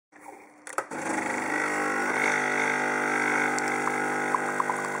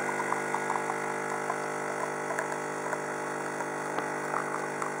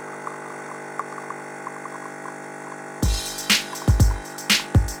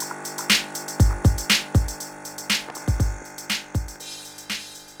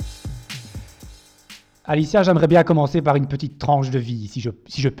Alicia, j'aimerais bien commencer par une petite tranche de vie, si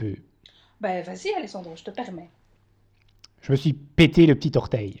je peux. Ben vas-y Alessandro, je te permets. Je me suis pété le petit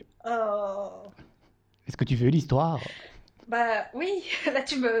orteil. Oh, Est-ce que tu veux l'histoire? bah oui, là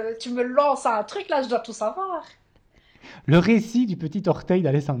tu me lances un truc, là je dois tout savoir. Le récit du petit orteil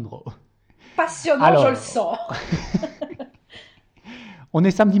d'Alessandro. Passionnant, je le Alors, sens. on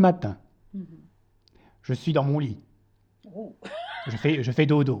est samedi matin. Mhm. Je suis dans mon lit. Ouh, Je fais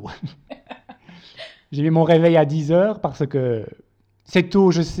dodo. J'ai mis mon réveil à 10 heures parce que c'est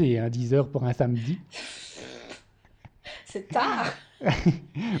tôt, je sais, hein, 10 heures pour un samedi. c'est tard.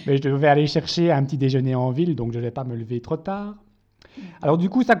 Mais je devais aller chercher un petit déjeuner en ville, donc je ne vais pas me lever trop tard. Alors Mhm. du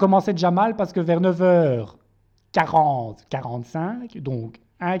coup, ça commençait déjà mal parce que vers 9h40, 45, donc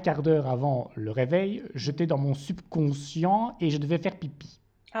un quart d'heure avant le réveil, j'étais dans mon subconscient et je devais faire pipi.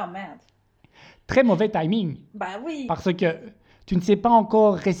 Ah merde. Très mauvais timing, Bah oui. parce que tu ne sais pas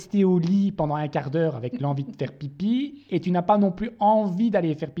encore rester au lit pendant un quart d'heure avec l'envie de faire pipi, et tu n'as pas non plus envie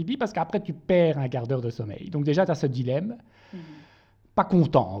d'aller faire pipi parce qu'après tu perds un quart d'heure de sommeil. Donc déjà, tu as ce dilemme, Mhm. pas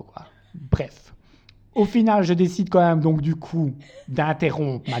content, quoi. Bref. Au final, je décide quand même donc du coup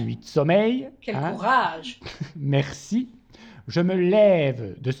d'interrompre ma nuit de sommeil. Quel Hein. courage. Merci. Je me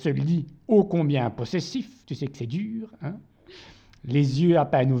lève de ce lit ô combien possessif, tu sais que c'est dur, hein. Les yeux à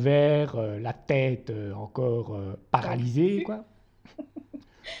peine ouverts, la tête encore paralysée, Tendue. quoi.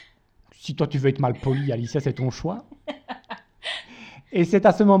 Si toi tu veux être mal poli, Alicia, c'est ton choix. Et c'est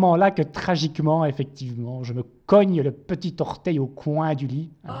à ce moment-là que tragiquement, effectivement, je me cogne le petit orteil au coin du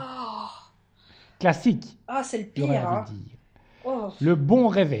lit. Hein. Oh, Classique, ah c'est le j'aurais pire, envie de hein. dire. Oh. Le bon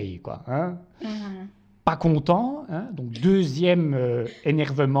réveil, quoi. Hein. Mhm. Pas content, hein. Donc deuxième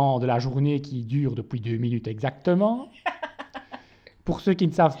énervement de la journée qui dure depuis 2 minutes exactement. Pour ceux qui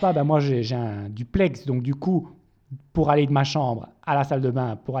ne savent pas, ben moi j'ai un duplex, donc du coup, pour aller de ma chambre à la salle de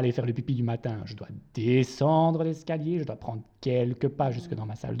bain, pour aller faire le pipi du matin, je dois descendre l'escalier, je dois prendre quelques pas jusque dans Mhm.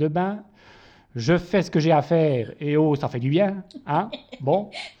 ma salle de bain. Je fais ce que j'ai à faire, et oh, ça fait du bien, hein.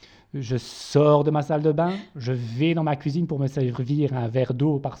 Bon, je sors de ma salle de bain, je vais dans ma cuisine pour me servir un verre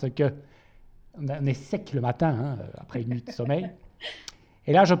d'eau parce que on est sec le matin, hein, après une nuit de sommeil.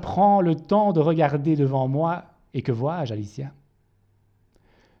 Et là, je prends le temps de regarder devant moi, et que vois-je, Alicia?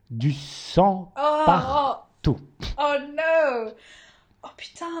 Du sang Oh, oh, partout. oh no. Oh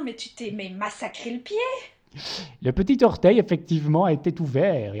putain, mais tu t'es mais massacré le pied. Le petit orteil, effectivement, était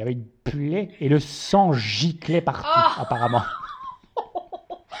ouvert. Il y avait une plaie et le sang giclait partout, Oh, apparemment.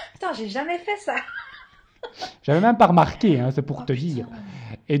 putain, j'ai jamais fait ça. J'avais même pas remarqué, hein, c'est pour Oh te dire. putain.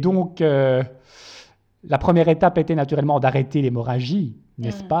 Et donc, la première étape était naturellement d'arrêter l'hémorragie,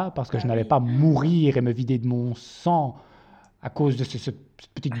 n'est-ce Hmm. pas? Parce que je Bah n'allais oui. pas mourir et me vider de mon sang à cause de cette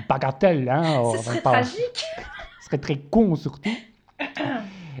petite bagatelle. Hein. Ce On va serait pas... tragique. Ce serait très con, surtout.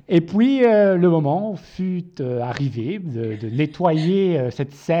 Et puis, le moment fut arrivé de nettoyer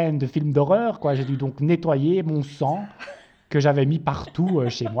cette scène de film d'horreur. Quoi. J'ai dû donc nettoyer mon sang que j'avais mis partout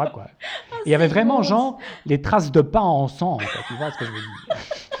chez moi. Quoi. Ah, Et il y avait c'est vraiment, bon. genre, les traces de pain en sang. Quoi. Tu vois ce que je veux dire?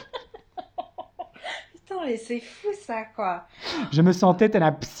 Putain, mais c'est fou ça, quoi. Je me sentais tel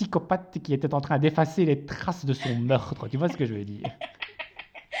un psychopathe qui était en train d'effacer les traces de son meurtre. Tu vois ce que je veux dire?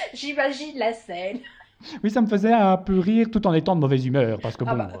 J'imagine la scène. Oui, ça me faisait un peu rire tout en étant de mauvaise humeur. Parce que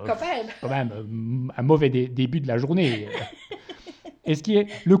Ah bon, bah, quand même. quand même, un mauvais début de la journée. Et ce qui est,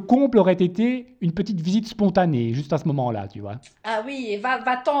 le comble aurait été une petite visite spontanée, juste à ce moment-là, tu vois. Ah oui, et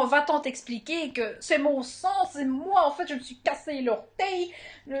va-t'en t'expliquer que c'est mon sang, c'est moi, en fait, je me suis cassé l'orteil,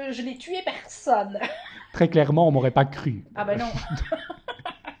 je n'ai tué personne. Très clairement, on m'aurait pas cru. Ah bah non.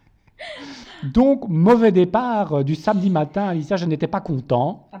 Donc, mauvais départ du samedi matin, Alicia, je n'étais pas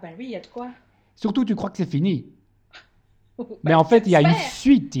content. Ah bah oui, il y a de quoi. Surtout, tu crois que c'est fini. Bah Mais en fait, j'espère. il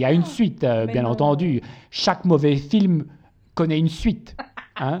y a une suite, Mais bien non. entendu. Chaque mauvais film connaît une suite.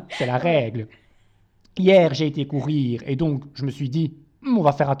 Hein, c'est la Ouais. règle. Hier, j'ai été courir et donc je me suis dit, on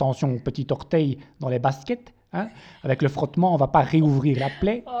va faire attention au petit orteil dans les baskets. Hein, avec le frottement, on va pas réouvrir la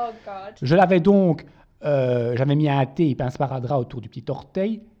plaie. Oh God. Je l'avais donc, j'avais mis un tape, un sparadrap autour du petit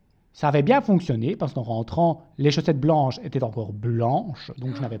orteil. Ça avait bien fonctionné parce qu'en rentrant, les chaussettes blanches étaient encore blanches,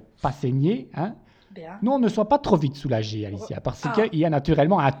 donc je n'avais pas saigné. Hein. Bien. Non, ne sois pas trop vite soulagé, Alicia, parce Ah. qu'il y a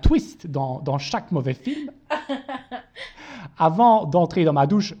naturellement un twist dans chaque mauvais film. Avant d'entrer dans ma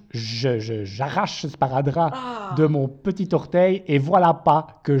douche, j'arrache ce sparadrap de Ah. mon petit orteil et voilà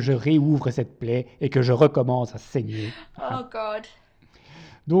pas que je réouvre cette plaie et que je recommence à saigner. Oh God.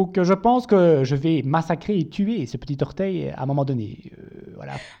 Donc je pense que je vais massacrer et tuer ce petit orteil à un moment donné.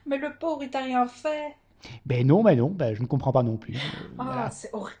 Voilà. Mais le pauvre, il t'a rien fait. Ben non, ben, je ne comprends pas non plus. Ah, Voilà. c'est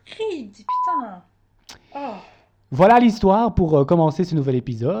horrible, putain. Oh. Voilà l'histoire pour commencer ce nouvel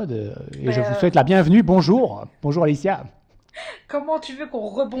épisode. Et Ben, je vous souhaite la bienvenue. Bonjour. Bonjour Alicia. comment tu veux qu'on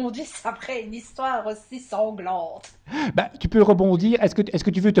rebondisse après une histoire aussi sanglante? Bah, tu peux rebondir. Est-ce que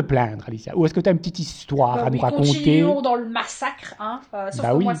tu veux te plaindre, Alicia? Ou est-ce que tu as une petite histoire Ben à nous oui, continuons raconter? dans le massacre, hein. Sauf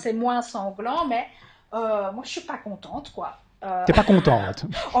Bah que moi oui. c'est moins sanglant, mais moi je suis pas contente, quoi. T'es pas contente.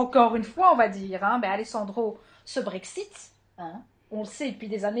 Encore une fois, on va dire, hein, ben Alessandro, ce Brexit, hein, on le sait depuis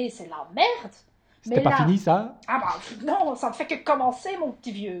des années, c'est la merde. C'était Mais pas là, fini ça? ah bah non, ça ne fait que commencer, mon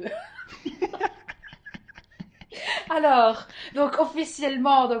petit vieux. Alors, donc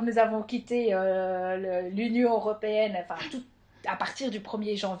officiellement, donc, nous avons quitté l'Union européenne, enfin, tout, à partir du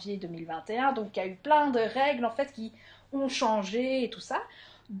 1er janvier 2021. Donc, il y a eu plein de règles, en fait, qui ont changé et tout ça,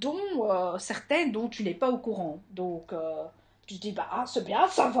 dont certaines dont tu n'es pas au courant. Donc, tu te dis, bah, ah, c'est bien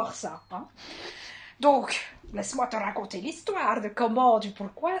de savoir ça. Hein. Donc, laisse-moi te raconter l'histoire de comment, du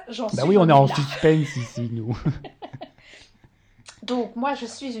pourquoi j'en Bah suis oui, on est venue en là. suspense ici, nous. Donc, moi, je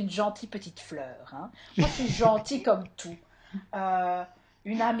suis une gentille petite fleur. Hein. Moi, je suis gentille comme tout. Euh,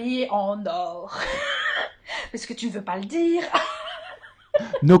 une amie en or. Parce que tu ne veux pas le dire.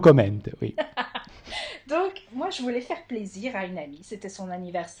 No comment, oui. Donc, moi, je voulais faire plaisir à une amie. C'était son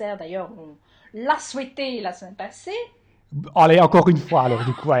anniversaire. D'ailleurs, on l'a souhaité la semaine passée. Allez, encore une fois, alors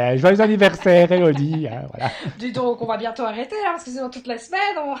du coup, ouais, joyeux anniversaire, Elodie. Hein, voilà. Dis donc, on va bientôt arrêter, hein, parce que sinon, toute la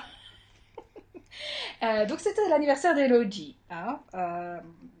semaine, donc, c'était l'anniversaire d'Elodie. Hein,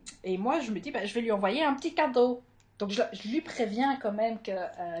 et moi, je me dis, bah, je vais lui envoyer un petit cadeau. Donc, je lui préviens quand même qu'elle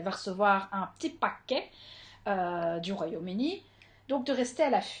va recevoir un petit paquet du Royaume-Uni. Donc, de rester à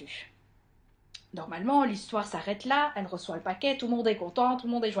l'affût. Normalement, l'histoire s'arrête là, elle reçoit le paquet, tout le monde est content, tout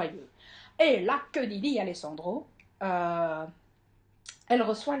le monde est joyeux. Et là, que dit Alessandro euh, Elle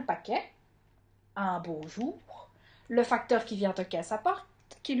reçoit le paquet, un beau jour, le facteur qui vient toquer à sa porte,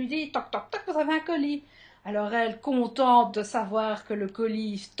 qui lui dit toc toc toc, vous avez un colis. Alors elle, contente de savoir que le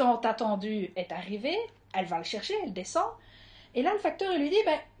colis tant attendu est arrivé, elle va le chercher, elle descend, et là le facteur il lui dit,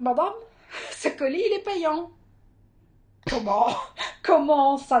 ben madame, ce colis il est payant. Comment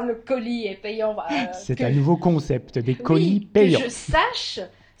Comment ça le colis est payant C'est que, un nouveau concept, des colis Oui, que payants. je sache,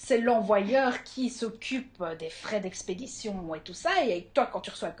 c'est l'envoyeur qui s'occupe des frais d'expédition et tout ça. Et toi, quand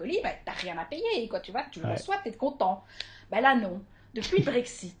tu reçois le colis, ben, t'as rien à payer. Quoi. Tu vois, tu le Ouais. reçois, t'es content. Ben là, non. Depuis le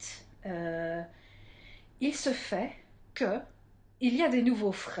Brexit, il se fait que il y a des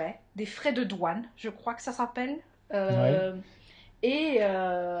nouveaux frais, des frais de douane, je crois que ça s'appelle. Ouais. Euh, et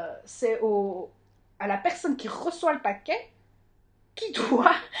c'est à la personne qui reçoit le paquet qui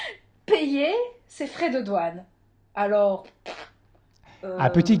doit payer ses frais de douane. Alors, Un euh,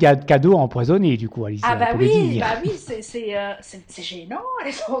 petit cadeau empoisonné, du coup, ah Alicia, on peut le dire. bah oui, c'est gênant,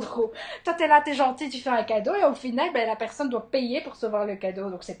 Alessandro. Toi, t'es là, t'es gentil, tu fais un cadeau et au final, ben, la personne doit payer pour recevoir le cadeau.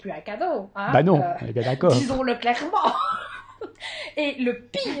 Donc, c'est plus un cadeau, hein Bah non, on est bien d'accord. disons-le clairement. Et le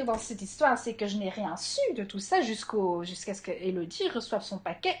pire dans cette histoire, c'est que je n'ai rien su de tout ça jusqu'à ce que Elodie reçoive son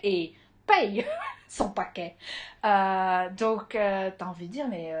paquet et paye son paquet. Donc, t'as envie de dire,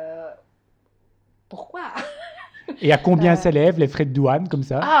 mais pourquoi Et à combien Euh, s'élèvent les frais de douane, comme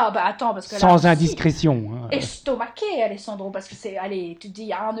ça? Ah, bah attends, parce que là Sans aussi, indiscrétion. Hein. estomaqué, Alessandro, parce que c'est, allez, tu te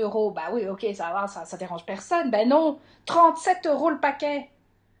dis à 1 euro, bah oui, ok, ça va, ça dérange personne. Ben non, 37 € le paquet.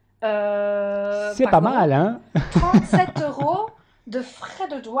 C'est Pas pas gros. mal, hein? 37 € de frais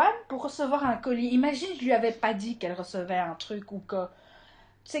de douane pour recevoir un colis. Imagine, je lui avais pas dit qu'elle recevait un truc ou que,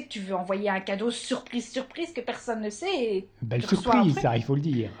 tu sais, que tu veux envoyer un cadeau surprise, surprise que personne ne sait et Belle tu reçois un surprise, truc ça, il faut le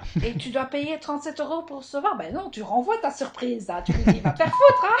dire. et tu dois payer 37 € pour recevoir. Ben non, tu renvoies ta surprise, hein. Tu lui dis, va te faire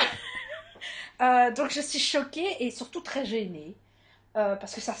foutre, hein. Donc je suis choquée et surtout très gênée.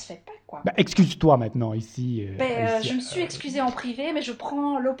 Parce que ça se fait pas, quoi. Bah, excuse-toi maintenant, ici, Je Alicia. me suis excusée en privé, mais je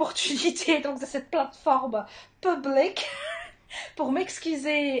prends l'opportunité donc de cette plateforme publique pour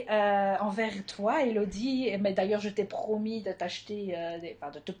m'excuser envers toi, Elodie. Mais d'ailleurs, je t'ai promis de t'acheter,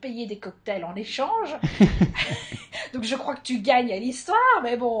 de te payer des cocktails en échange. Donc je crois que tu gagnes à l'histoire,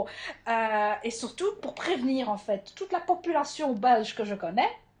 mais bon. Et surtout pour prévenir en fait toute la population belge que je connais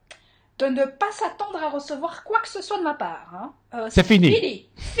de ne pas s'attendre à recevoir quoi que ce soit de ma part. Hein. C'est fini. Fini.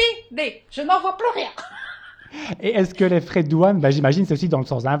 Fini. Je n'en vois plus rien. Et est-ce que les frais de douane, bah, j'imagine c'est aussi dans le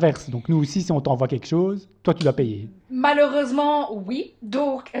sens inverse. Donc nous aussi, si on t'envoie quelque chose, toi tu dois payer. Malheureusement, oui.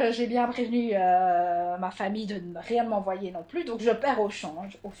 Donc, j'ai bien prévenu ma famille de ne rien m'envoyer non plus. Donc, je perds au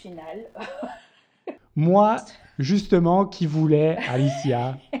change, au final. Moi, justement, qui voulais,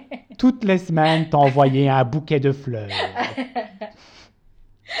 Alicia, toutes les semaines t'envoyer un bouquet de fleurs.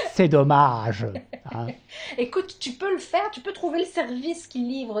 C'est dommage. Hein. Écoute, tu peux le faire. Tu peux trouver le service qui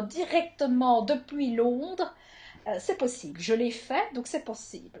livre directement depuis Londres. C'est possible. Je l'ai fait, donc c'est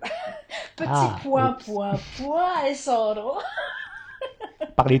possible. Petit Ah, point, oups. point, point, Alessandro.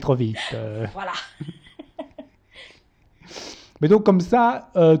 Parler trop vite. Voilà. Mais donc, comme ça,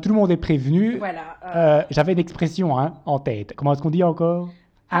 tout le monde est prévenu. Voilà. J'avais une expression en tête. Comment est-ce qu'on dit encore?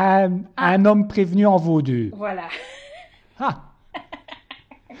 Ah, ah, Un homme prévenu en vaut deux. voilà. Ah!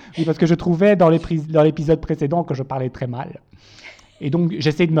 Oui, parce que je trouvais dans l'épisode précédent que je parlais très mal. Et donc,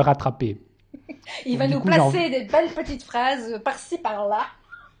 j'essaie de me rattraper. Il Donc, va du nous coup, j'ai envie... placer des belles petites phrases par-ci, par-là.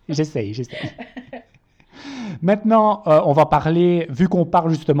 J'essaye. Maintenant, on va parler, vu qu'on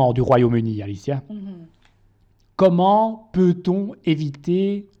parle justement du Royaume-Uni, Alicia, Mhm. comment peut-on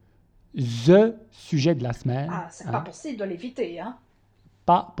éviter the sujet de la semaine? Ah, c'est pas possible de l'éviter, hein.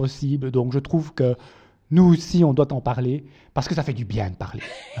 Pas possible. Donc, je trouve que nous aussi, on doit en parler parce que ça fait du bien de parler.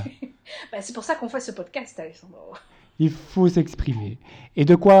 Ben, c'est pour ça qu'on fait ce podcast, Alessandro. Il faut s'exprimer. Et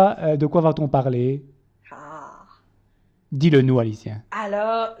de quoi va-t-on parler? Ah. Dis-le nous, Alicia.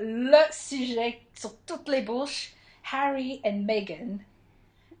 Alors, le sujet sur toutes les bouches, Harry et Meghan.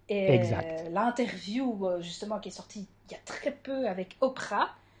 Et Exact. l'interview, justement, qui est sortie il y a très peu avec Oprah.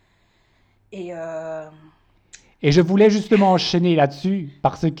 Et Et je voulais justement enchaîner là-dessus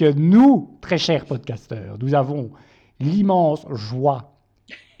parce que nous, très chers podcasteurs, nous avons l'immense joie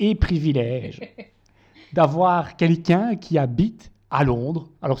et privilège d'avoir quelqu'un qui habite à Londres.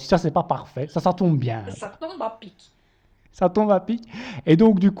 Alors si ça, c'est pas parfait, ça tombe bien. ça tombe à pic. Ça tombe à pic. Et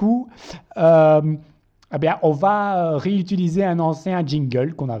donc, du coup, eh bien, on va réutiliser un ancien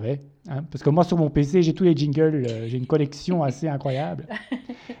jingle qu'on avait. Parce que moi, sur mon PC, j'ai tous les jingles. J'ai une collection assez incroyable.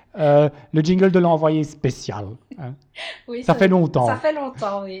 Le jingle de l'envoyé spécial. Oui, Ça fait longtemps. Ça fait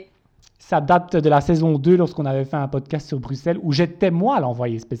longtemps, oui. Ça date de la saison 2 lorsqu'on avait fait un podcast sur Bruxelles où j'étais moi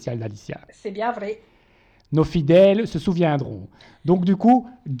l'envoyé spécial d'Alicia. C'est bien vrai. Nos fidèles se souviendront. Donc, du coup,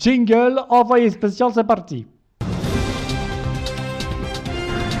 jingle, envoyé spécial, c'est parti.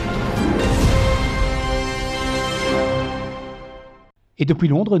 Et depuis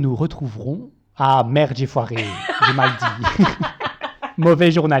Londres, nous retrouverons... Ah, merde, j'ai foiré. J'ai mal dit.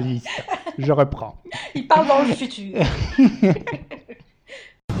 Mauvais journaliste. Je reprends. Il parle dans le futur.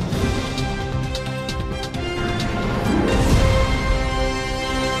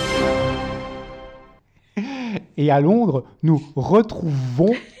 Et à Londres, nous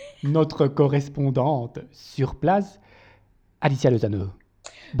retrouvons notre correspondante sur place, Alicia Lozano.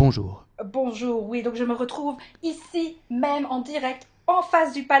 Bonjour. Bonjour, oui, donc je me retrouve ici même en direct en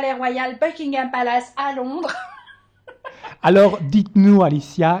face du Palais Royal Buckingham Palace à Londres. Alors, dites-nous,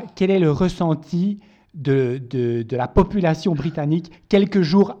 Alicia, quel est le ressenti de la population britannique quelques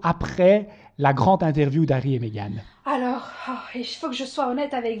jours après la grande interview d'Harry et Meghan? Alors, il faut que je sois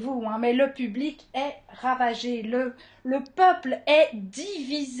honnête avec vous, hein, mais le public est ravagé, le peuple est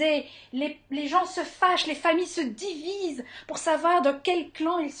divisé, les gens se fâchent, les familles se divisent pour savoir de quel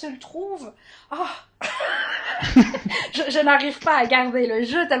clan ils se trouvent. Oh. je n'arrive pas à garder le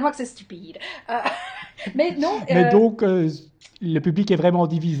jeu tellement que c'est stupide. Mais non. Mais donc, le public est vraiment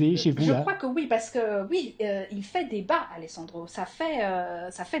divisé chez vous, Je là? crois que oui, parce que oui, il fait débat, Alessandro. Ça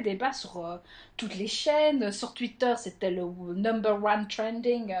fait débat sur toutes les chaînes. Sur Twitter, c'était le number one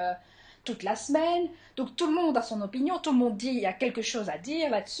trending toute la semaine. Donc tout le monde a son opinion, tout le monde dit il y a quelque chose à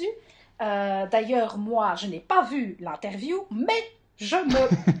dire là-dessus. D'ailleurs, moi, je n'ai pas vu l'interview, mais je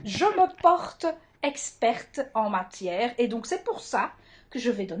me porte experte en matière. Et donc c'est pour ça que je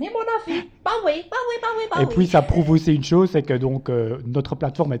vais donner mon avis. Bah oui. Et puis, ça prouve aussi une chose, c'est que donc, notre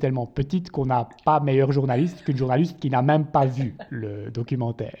plateforme est tellement petite qu'on n'a pas meilleur journaliste qu'une journaliste qui n'a même pas vu le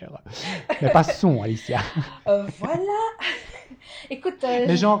documentaire. Mais passons, Alicia. Voilà. Écoute,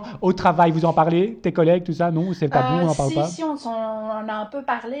 Mais genre, au travail, vous en parlez? Tes collègues, tout ça? Non, c'est tabou, on n'en parle pas? si, on en a un peu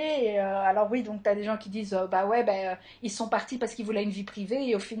parlé. Et, alors oui, donc tu as des gens qui disent, bah ouais, ils sont partis parce qu'ils voulaient une vie privée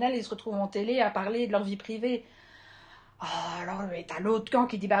et au final, ils se retrouvent en télé à parler de leur vie privée. Oh, alors, t'as l'autre camp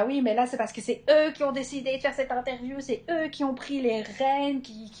qui dit, bah oui, mais là, c'est parce que c'est eux qui ont décidé de faire cette interview, c'est eux qui ont pris les rênes,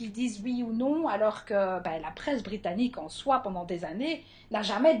 qui disent oui ou non, alors que la presse britannique en soi, pendant des années, n'a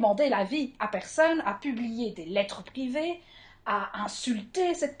jamais demandé l'avis à personne, a publié des lettres privées, a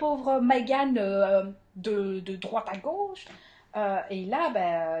insulté cette pauvre Meghan de droite à gauche. Et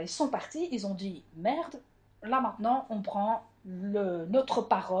là, ils sont partis, ils ont dit, merde, là maintenant, on prend notre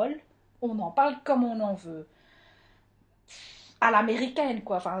parole, on en parle comme on en veut. À l'américaine,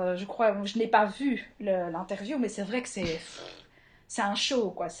 quoi. Enfin, je crois, je n'ai pas vu l'interview, mais c'est vrai que c'est un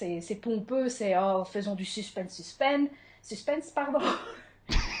show, quoi. C'est pompeux, c'est oh, faisons du suspense, pardon.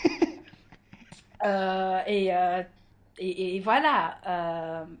 Et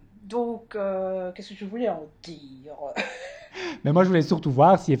voilà. Donc, qu'est-ce que je voulais en dire? Mais moi, je voulais surtout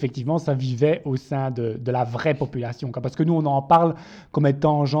voir si effectivement ça vivait au sein de la vraie population, quoi. Parce que nous, on en parle comme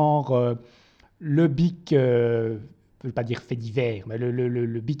étant genre le big, je ne veux pas dire fait divers, mais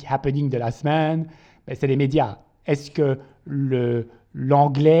le big happening de la semaine, ben, c'est les médias. Est-ce que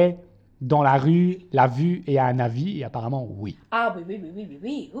l'anglais dans la rue l'a vu et a un avis? Et apparemment, oui. Ah oui, oui, oui, oui,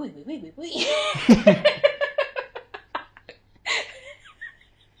 oui, oui, oui, oui, oui, oui.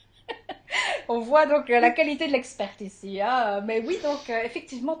 On voit donc la qualité de l'expert ici, hein. Mais oui, donc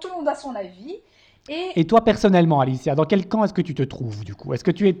effectivement, tout le monde a son avis. Et Et toi, personnellement, Alicia, dans quel camp est-ce que tu te trouves du coup? Est-ce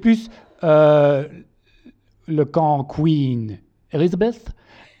que tu es plus euh, le camp Queen Elizabeth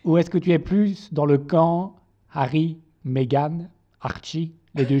ou est-ce que tu es plus dans le camp Harry, Meghan, Archie,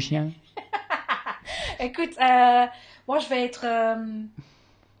 les deux chiens? écoute, moi je vais être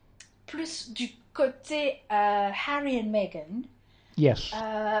plus du côté Harry et Meghan. Yes.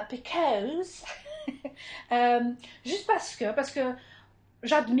 Because euh, juste parce que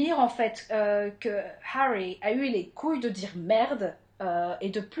j'admire en fait que Harry a eu les couilles de dire merde et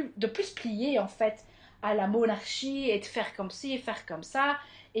de plus plier en fait à la monarchie et de faire comme ci et faire comme ça.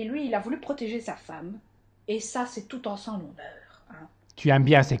 Et lui, il a voulu protéger sa femme. Et ça, c'est tout en son honneur, hein. Tu aimes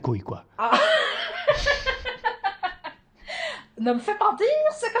bien ces couilles, quoi. Ah, ne me fais pas dire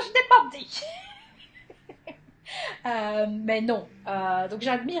ce que je n'ai pas dit. Mais non. Donc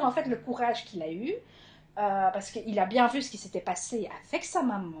j'admire en fait le courage qu'il a eu. Parce qu'il a bien vu ce qui s'était passé avec sa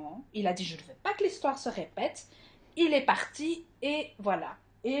maman. Il a dit je ne veux pas que l'histoire se répète. Il est parti et voilà.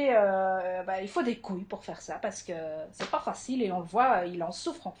 Et il faut des couilles pour faire ça parce que c'est pas facile et on le voit, il en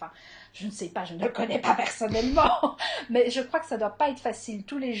souffre. Enfin, je ne sais pas, je ne le connais pas personnellement, mais je crois que ça doit pas être facile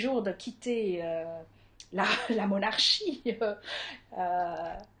tous les jours de quitter la monarchie.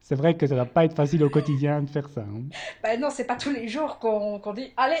 Euh, C'est vrai que ça va pas être facile au quotidien de faire ça, hein. ben non, c'est pas tous les jours qu'on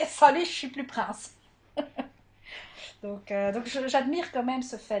dit allez, salut, je suis plus prince. Donc j'admire quand même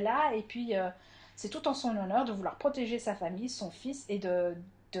ce fait-là. Et puis, c'est tout en son honneur de vouloir protéger sa famille, son fils, et de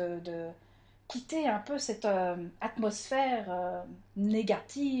quitter un peu cette atmosphère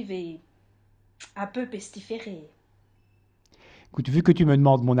négative et un peu pestiférée. Écoute, vu que tu me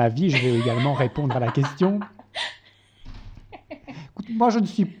demandes mon avis, je vais également répondre à la question. Écoute, moi, je ne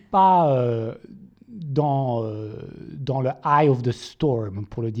suis pas dans le eye of the storm,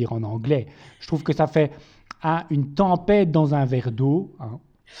 pour le dire en anglais. Je trouve que ça fait une tempête dans un verre d'eau, hein.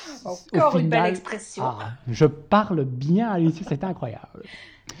 Au Encore une belle final, expression. je parle bien, Alicia, c'est incroyable.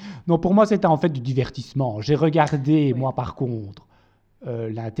 Non, pour moi, c'était en fait du divertissement. J'ai regardé, Oui. moi, par contre,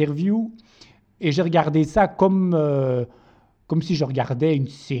 l'interview, et j'ai regardé ça comme si je regardais une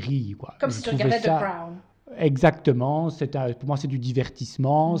série, quoi. Comme Je si tu trouvais regardais The ça Crown. exactement. Pour moi, c'est du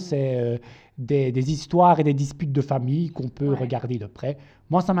divertissement. Mm. C'est des histoires et des disputes de famille qu'on peut Ouais. regarder de près.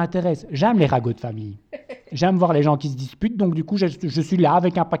 Moi, ça m'intéresse. J'aime les ragots de famille. J'aime voir les gens qui se disputent. Donc, du coup, je suis là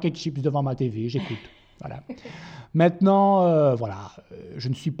avec un paquet de chips devant ma TV. J'écoute. Voilà. Maintenant, voilà, je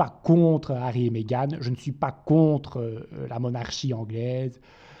ne suis pas contre Harry et Meghan. Je ne suis pas contre la monarchie anglaise.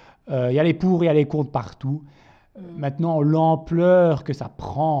 Il y a les pour et il y a les contre partout. Mm. Maintenant, l'ampleur que ça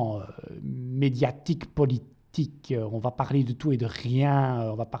prend, médiatique, politique, on va parler de tout et de rien,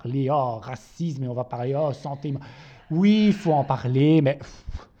 on va parler racisme et on va parler santé. Oui, il faut en parler, mais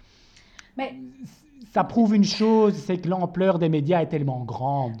Mais ça prouve une chose, c'est que l'ampleur des médias est tellement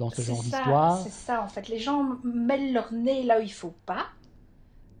grande dans ce genre c'est d'histoire. ça en fait. Les gens mêlent leur nez là où il faut pas.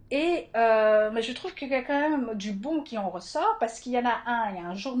 Et mais je trouve qu'il y a quand même du bon qui en ressort parce qu'il y en a il y a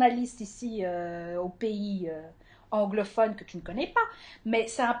un journaliste ici au pays anglophone que tu ne connais pas, mais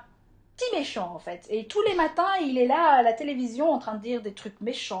c'est un petit méchant en fait. Et tous les matins, il est là à la télévision en train de dire des trucs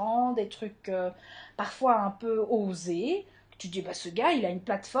méchants, des trucs parfois un peu osés. Tu te dis, bah ce gars, il a une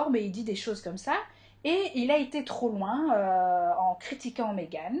plateforme et il dit des choses comme ça. Et il a été trop loin en critiquant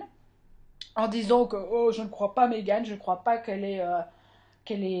Meghan, en disant que oh, je ne crois pas Meghan, je ne crois pas qu'elle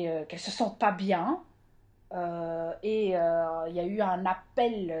se sente pas bien. Il y a eu un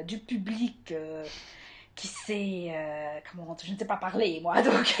appel du public qui s'est comment je ne sais pas parler moi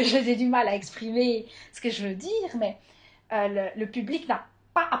donc j'ai du mal à exprimer ce que je veux dire mais le public n'a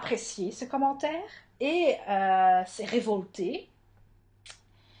pas apprécié ce commentaire et s'est révolté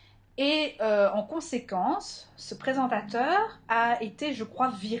et en conséquence, ce présentateur a été, je crois,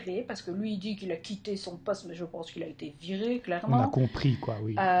 viré, parce que lui, il dit qu'il a quitté son poste, mais je pense qu'il a été viré, On a clairement. compris, quoi,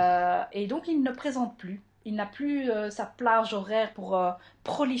 oui. Et donc, il ne présente plus. Il n'a plus sa plage horaire pour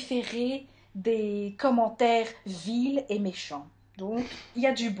proliférer des commentaires vils et méchants. Donc, il y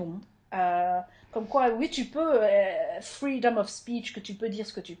a du bon. Euh, Comme quoi, oui, tu peux, freedom of speech, que tu peux dire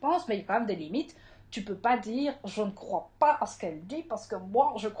ce que tu penses, mais il y a quand même des limites. Tu peux pas dire je ne crois pas à ce qu'elle dit parce que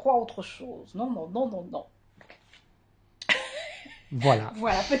moi je crois autre chose. Non, non, non, non, non. Voilà.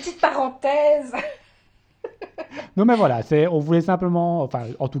 Voilà, petite parenthèse. Non, mais voilà, on voulait simplement, enfin,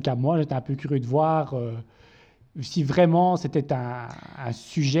 en tout cas, moi, j'étais un peu curieux de voir si vraiment c'était un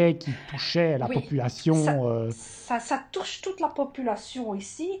sujet qui touchait la Oui, ça, population. ça touche toute la population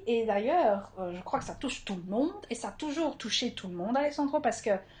ici, et d'ailleurs, je crois que ça touche tout le monde, et ça a toujours touché tout le monde, Alessandro, parce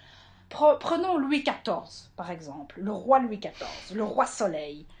que prenons Louis XIV, par exemple, le roi Louis XIV, le roi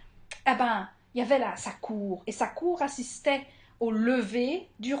Soleil. Eh ben, il y avait là sa cour, et sa cour assistait au lever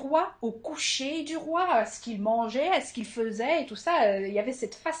du roi, au coucher du roi, à ce qu'il mangeait, à ce qu'il faisait, et tout ça. Il y avait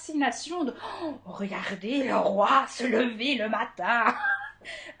cette fascination de oh, regardez le roi se lever le matin.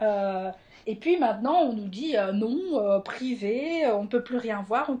 Et puis maintenant, on nous dit non, privé, on ne peut plus rien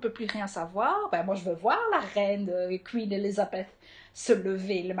voir, on ne peut plus rien savoir. Ben, moi, je veux voir la reine Queen Elizabeth se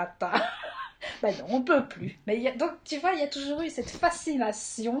lever le matin. Ben non, on ne peut plus. Mais donc, tu vois, il y a toujours eu cette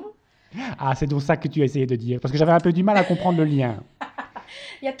fascination. Ah, c'est donc ça que tu as essayé de dire, parce que j'avais un peu du mal à comprendre le lien.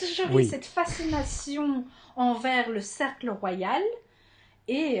 Il y a toujours eu Oui. cette fascination envers le cercle royal.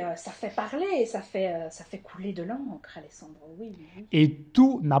 Et ça fait parler, ça fait couler de l'encre, Alessandro. Oui, oui, oui. Et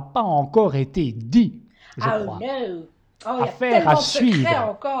tout n'a pas encore été dit, je Ah crois. non! Oh, il y a Affaire tellement à de secrets suivre.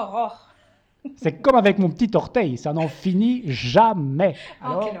 encore. C'est comme avec mon petit orteil, ça n'en finit jamais. Oh,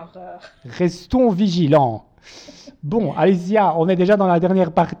 Alors, quelle horreur! restons vigilants. Bon, Alicia, on est déjà dans la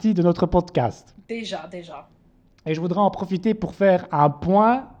dernière partie de notre podcast. Déjà. Et je voudrais en profiter pour faire un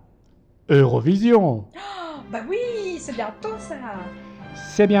point Eurovision. Oh, bah oui, c'est bientôt ça!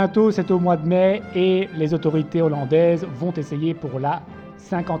 C'est bientôt, c'est au mois de mai, et les autorités hollandaises vont essayer pour la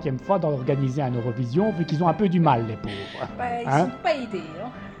 50e fois d'organiser un Eurovision, vu qu'ils ont un peu du mal, les pauvres. Bah, ils Hein? sont pas aidés. Hein.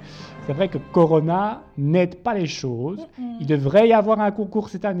 C'est vrai que Corona n'aide pas les choses. Mm-mm. Il devrait y avoir un concours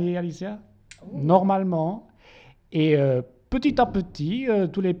cette année, Alicia, normalement. Et petit à petit,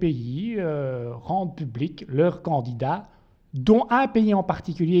 tous les pays rendent public leurs candidats, dont un pays en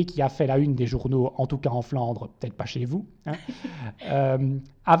particulier qui a fait la une des journaux, en tout cas en Flandre, peut-être pas chez vous, hein,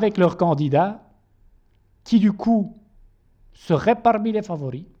 avec leurs candidats qui du coup seraient parmi les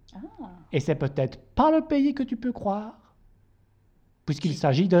favoris. Ah. Et c'est peut-être pas le pays que tu peux croire, puisqu'il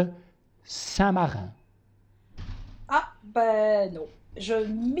s'agit de Saint-Marin. Ah, ben non. Je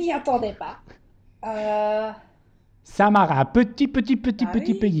m'y attendais pas. Saint-Marin, petit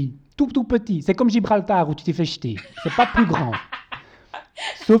oui. pays, tout petit. C'est comme Gibraltar où tu t'es fait jeter. C'est pas plus grand.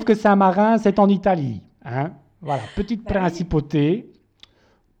 Sauf que Saint-Marin, c'est en Italie. Hein? Voilà, petite Bah oui. principauté,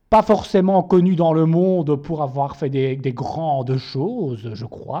 pas forcément connue dans le monde pour avoir fait des grandes choses, je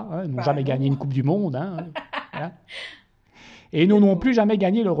crois. Hein? Ils n'ont Bah jamais non. gagné une Coupe du Monde. Hein? Voilà. Et ils n'ont non plus jamais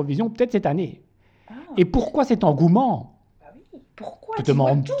gagné l'Eurovision, peut-être cette année. Ah, Et pourquoi cet engouement, bah oui. Pourquoi te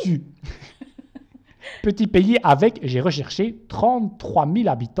dis-moi tout. demandes-tu? Petit pays avec, j'ai recherché, 33 000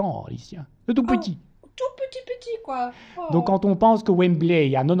 habitants, Alicia. C'est tout Oh. petit. Tout petit, quoi. Oh. Donc quand on pense que Wembley,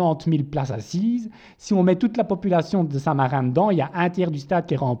 il y a 90 000 places assises, si on met toute la population de Saint-Marin dedans, il y a un tiers du stade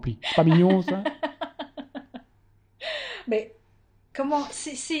qui est rempli. C'est pas mignon, ça? Mais comment...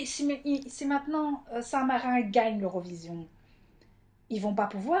 Si maintenant Saint-Marin gagne l'Eurovision, ils vont pas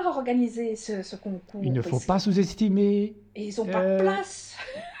pouvoir organiser ce concours. Il ne faut parce pas sous-estimer. Et ils ont pas de place.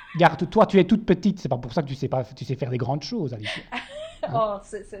 Garde, toi, tu es toute petite, c'est pas pour ça que tu sais faire des grandes choses, Alicia. Oh,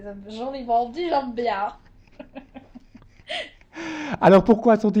 j'en ai vendu, j'aime bien. Alors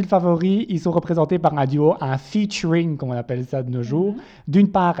pourquoi sont-ils favoris? Ils sont représentés par un duo, un featuring, comme on appelle ça de nos jours. D'une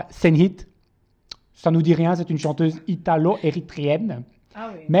part, Senhit. Ça nous dit rien, c'est une chanteuse italo-érythréenne. Ah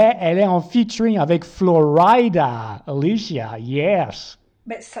oui. Mais elle est en featuring avec Florida, Alicia, yes.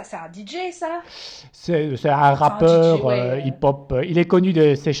 Mais ça, c'est un DJ, ça? C'est un rappeur DJ, ouais. hip-hop. Il est connu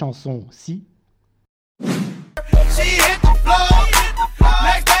de ses chansons, si. She hit the floor.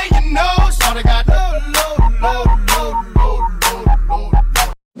 Next thing you know, shawty got load.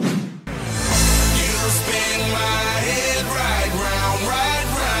 You spin my head right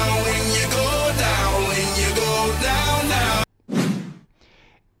round when you go down.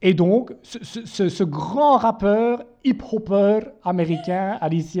 Et donc, ce grand rappeur, hip-hopper américain,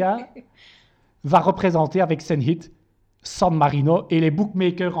 Alicia, va représenter avec Senhit San Marino, et les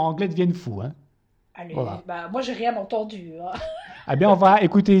bookmakers anglais deviennent fous. Hein. Allez, Voilà. bah, moi, j'ai rien entendu. Hein. Eh bien, on va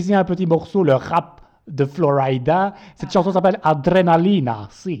écouter ici un petit morceau, le rap de Florida. Cette chanson s'appelle Adrenalina,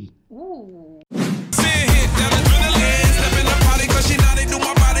 si. Ouh. Sit hit down adrenaline, step in the party 'cause she know they do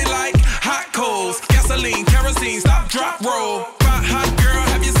my body like hot coals, gasoline, kerosene, stop, drop, roll. Hot girl,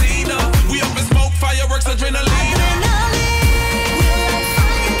 have you seen her? We up in smoke, fireworks, adrenaline.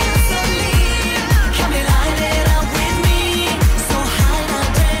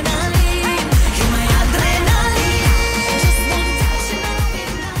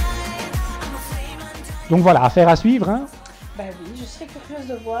 Donc voilà, affaire à suivre. Hein. Ben oui, je serais curieuse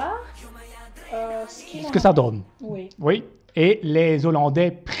de voir Ce que ça donne. Oui. Oui. Et les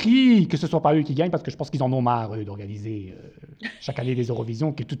Hollandais prient que ce ne soit pas eux qui gagnent, parce que je pense qu'ils en ont marre, eux, d'organiser chaque année des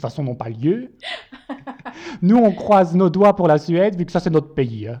Eurovisions, qui de toute façon n'ont pas lieu. Nous, on croise nos doigts pour la Suède, vu que ça, c'est notre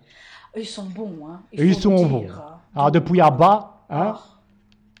pays. Hein. Ils sont bons, hein. Et ils sont bons. Alors, depuis à bas, hein,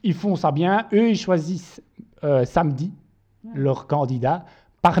 ils font ça bien. Eux, ils choisissent samedi leur candidat.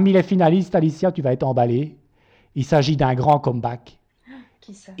 Parmi les finalistes, Alicia, tu vas être emballée. Il s'agit d'un grand comeback.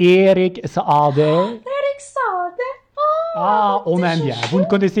 Qui ça? Erik Saade. Erik Saade. Ah, on aime bien. Vous ne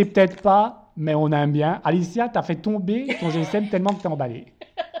connaissez peut-être pas, mais on aime bien. Alicia, t'as fait tomber ton GSM tellement que t'es emballée.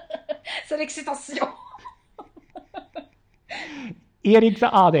 C'est l'excitation. Erik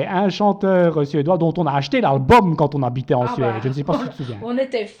Saade, un chanteur suédois dont on a acheté l'album quand on habitait en Suède. Je ne sais pas si tu te souviens. On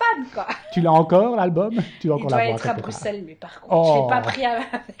était fans, quoi. Tu l'as encore, l'album? Tu dois encore Il doit l'avoir être à quelque part. Bruxelles, mais par contre, je ne l'ai pas pris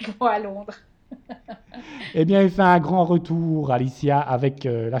avec moi à Londres. Eh bien, il fait un grand retour, Alicia, avec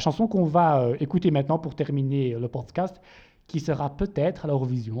la chanson qu'on va écouter maintenant pour terminer le podcast, qui sera peut-être à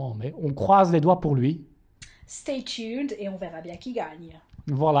l'Eurovision en mai. On croise les doigts pour lui. Stay tuned et on verra bien qui gagne.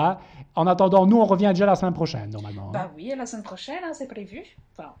 Voilà. En attendant, nous, on revient déjà la semaine prochaine, normalement. Bah oui, la semaine prochaine, hein, c'est prévu.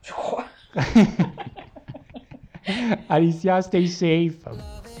 Enfin, je crois. Alicia, stay safe.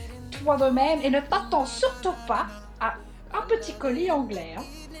 Toi de même, et ne t'attends surtout pas à un petit colis anglais. Hein.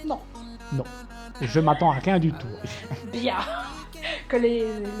 Non. Non, je m'attends à rien du tout. Bien. Que les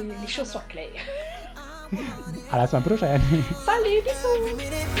choses soient claires. À la semaine prochaine. Salut, bisous.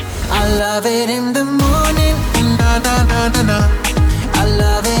 I love it in the morning, na na na na na. I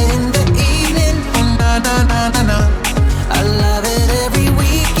love it in the evening, na na na na na. I love it every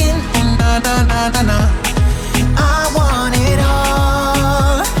weekend, na na na na na. I want it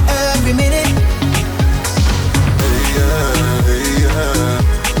all, every minute. Hey, yeah, hey, yeah.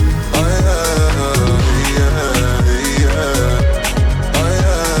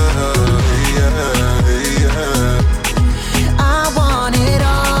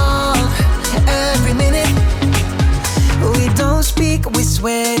 We're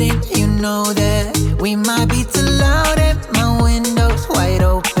sweating, you know that we might be too loud and my window's wide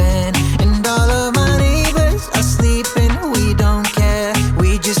open and all of my neighbors are sleeping. We don't care,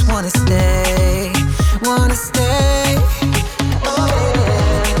 we just wanna stay, wanna stay. Oh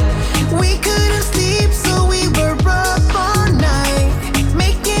yeah. We couldn't sleep, so we were up all night,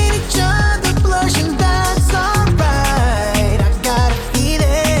 making each other blush, and that's alright. I got a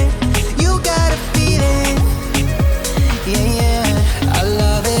feeling, you got a feeling, yeah, yeah. I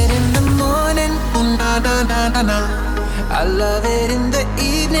love it in the morning, na na na na na. I love it in the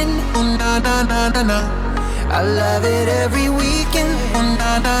evening, na na na na na. I love it every weekend,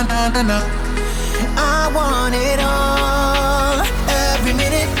 na na na na na. I want it all.